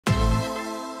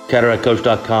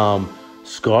CataractCoach.com,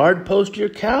 scarred posterior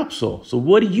capsule. So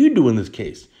what do you do in this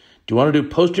case? Do you want to do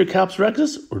posterior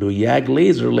capsulorhexis or do a YAG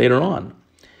laser later on?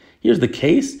 Here's the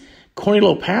case. Corneal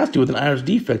opacity with an iris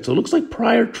defect, so it looks like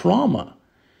prior trauma.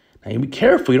 Now you be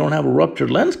careful you don't have a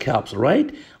ruptured lens capsule,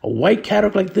 right? A white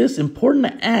cataract like this, important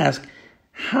to ask,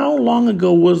 how long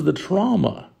ago was the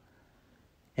trauma?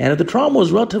 And if the trauma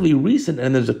was relatively recent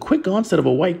and there's a quick onset of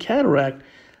a white cataract,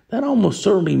 that almost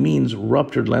certainly means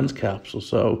ruptured lens capsule.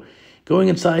 So going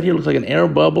inside here looks like an air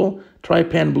bubble,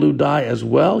 trypan blue dye as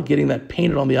well, getting that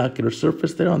painted on the ocular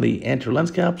surface there on the anterior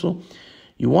lens capsule.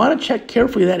 You want to check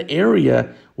carefully that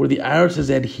area where the iris is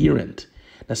adherent.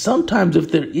 Now sometimes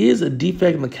if there is a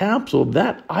defect in the capsule,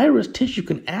 that iris tissue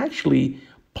can actually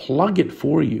plug it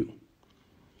for you.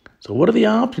 So what are the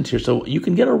options here? So you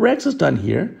can get a rhexis done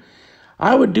here.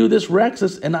 I would do this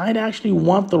rhexis and I'd actually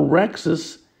want the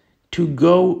rhexis to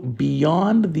go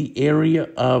beyond the area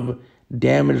of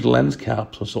damaged lens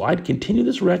capsule. So I'd continue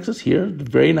this rhexis here,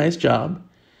 very nice job.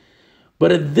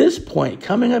 But at this point,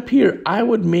 coming up here, I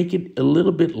would make it a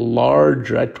little bit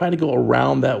larger. I'd try to go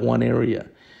around that one area.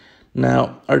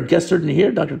 Now, our guest surgeon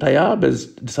here, Dr. Tayyab, has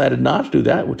decided not to do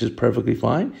that, which is perfectly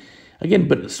fine. Again,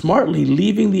 but smartly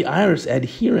leaving the iris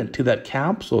adherent to that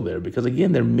capsule there, because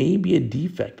again, there may be a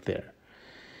defect there.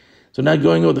 So now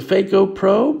going over the phaco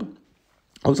probe,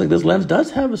 looks like this lens does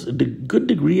have a good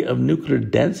degree of nuclear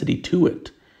density to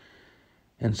it.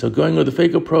 And so going with the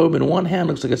phaco probe in one hand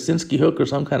looks like a Sinskey hook or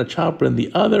some kind of chopper in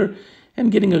the other,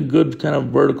 and getting a good kind of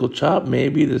vertical chop,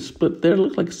 maybe the split there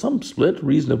looks like some split,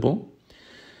 reasonable.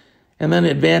 And then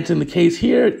advancing the case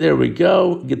here, there we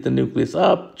go, get the nucleus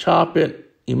up, chop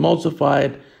it, emulsify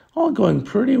it, all going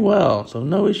pretty well. So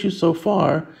no issues so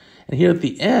far. And here at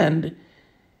the end,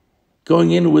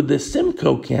 going in with the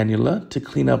Simcoe cannula to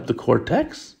clean up the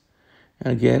cortex.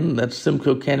 Again, that's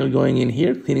Simcoe cannula going in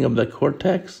here, cleaning up the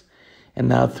cortex. And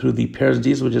now through the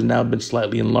parazentesis, which has now been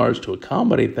slightly enlarged to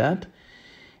accommodate that.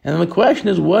 And then the question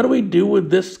is, what do we do with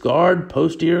this scarred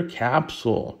posterior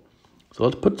capsule? So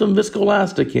let's put some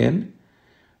viscoelastic in,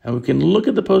 and we can look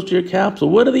at the posterior capsule.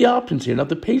 What are the options here? Now, if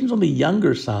the patient's on the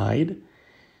younger side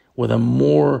with a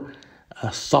more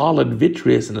solid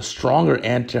vitreous and a stronger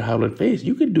anterior hyaloid face,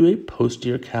 you could do a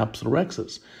posterior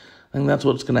capsulorhexis. I think that's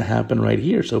what's going to happen right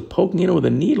here. So poking in with a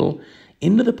needle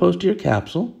into the posterior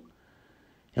capsule,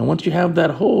 and once you have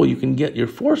that hole, you can get your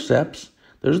forceps.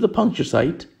 There's the puncture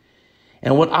site.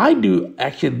 And what I do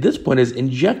actually at this point is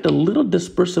inject a little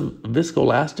dispersive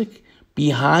viscoelastic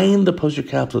behind the posterior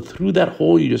capsule through that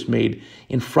hole you just made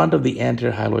in front of the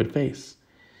anterior hyaloid face.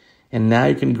 And now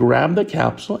you can grab the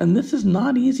capsule, and this is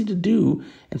not easy to do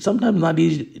and sometimes not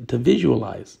easy to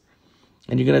visualize.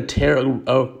 And you're going to tear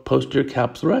a posterior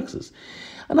capsulorhexis.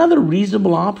 Another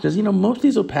reasonable option is, most of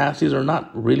these opacities are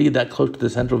not really that close to the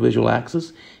central visual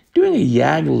axis. Doing a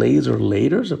YAG laser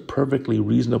later is a perfectly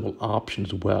reasonable option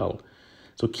as well.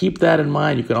 So keep that in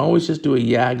mind. You can always just do a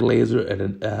YAG laser at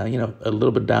a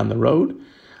little bit down the road.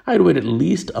 I'd wait at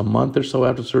least a month or so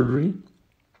after surgery.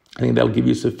 I think that'll give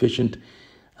you sufficient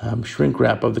shrink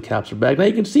wrap of the capsular bag. Now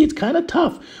you can see it's kind of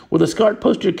tough. With a scarred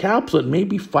posterior capsule, it may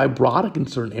be fibrotic in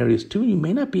certain areas too. You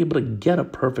may not be able to get a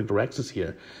perfect rhexis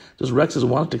here. This rhexis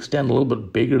wants to extend a little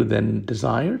bit bigger than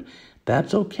desired.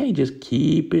 That's okay. Just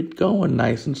keep it going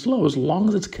nice and slow. As long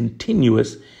as it's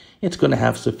continuous, it's going to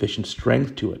have sufficient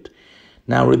strength to it.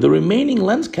 Now, the remaining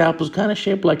lens capsule is kind of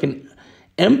shaped like an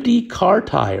empty car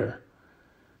tire,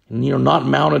 not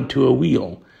mounted to a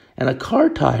wheel. And a car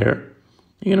tire,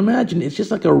 you can imagine, it's just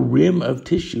like a rim of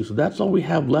tissue. So that's all we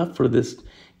have left for this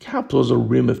capsule is a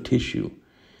rim of tissue.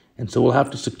 And so we'll have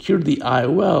to secure the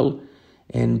IOL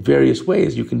in various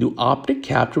ways. You can do optic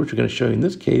capture, which we're going to show you in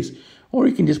this case, or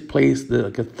you can just place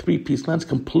a three-piece lens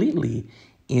completely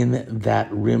in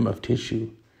that rim of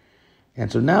tissue.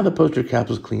 And so now the posterior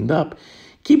capsule is cleaned up.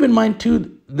 Keep in mind,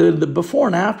 too, the before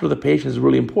and after the patient is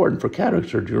really important for cataract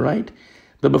surgery, right?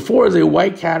 The before is a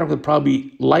white cataract with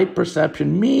probably light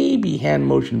perception, maybe hand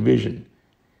motion vision.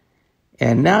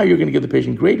 And now you're going to give the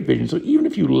patient great vision. So even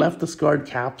if you left the scarred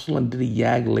capsule and did a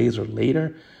YAG laser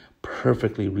later,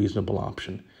 perfectly reasonable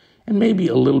option. And maybe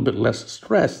a little bit less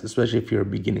stress, especially if you're a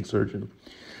beginning surgeon.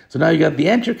 So now you got the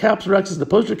anterior capsulorhexis, the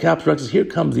posterior capsulorhexis. Here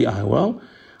comes the IOL.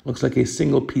 Looks like a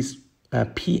single piece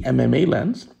PMMA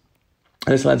lens.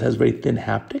 And this lens has very thin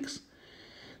haptics.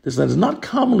 This lens is not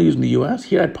commonly used in the US.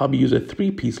 Here I'd probably use a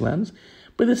three-piece lens.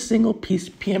 But this single-piece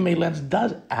PMA lens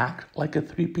does act like a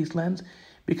three-piece lens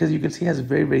because you can see it has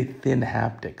very, very thin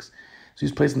haptics. So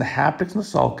he's placing the haptics in the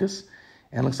sulcus,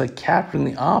 and looks like capturing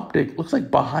the optic, looks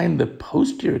like behind the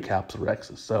posterior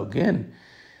capsulorhexis. So again,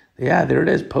 yeah, there it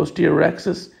is, posterior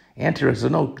rhexis, anterior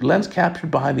rexus. No, lens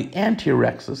captured behind the anterior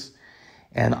rexus,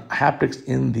 and haptics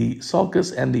in the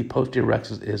sulcus, and the posterior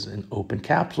rexus is an open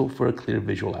capsule for a clear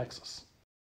visual axis.